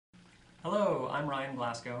Hello, I'm Ryan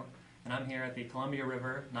Glasgow, and I'm here at the Columbia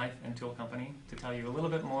River Knife and Tool Company to tell you a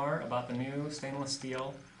little bit more about the new stainless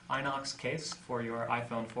steel iNox case for your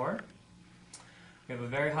iPhone 4. We have a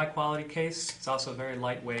very high quality case. It's also very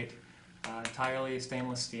lightweight, entirely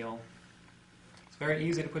stainless steel. It's very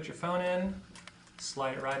easy to put your phone in,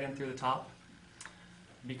 slide it right in through the top.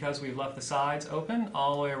 Because we've left the sides open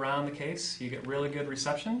all the way around the case, you get really good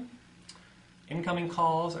reception. Incoming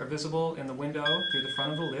calls are visible in the window through the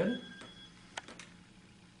front of the lid.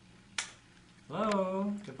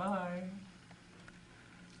 Hello, goodbye.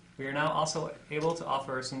 We are now also able to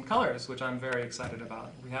offer some colors, which I'm very excited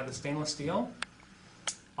about. We have the stainless steel,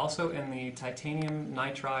 also in the titanium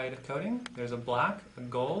nitride coating. There's a black, a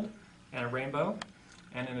gold, and a rainbow.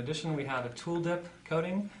 And in addition, we have a tool dip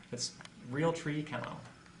coating that's real tree camo.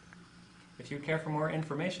 If you care for more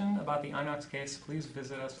information about the iNox case, please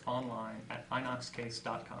visit us online at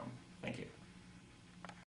inoxcase.com. Thank you.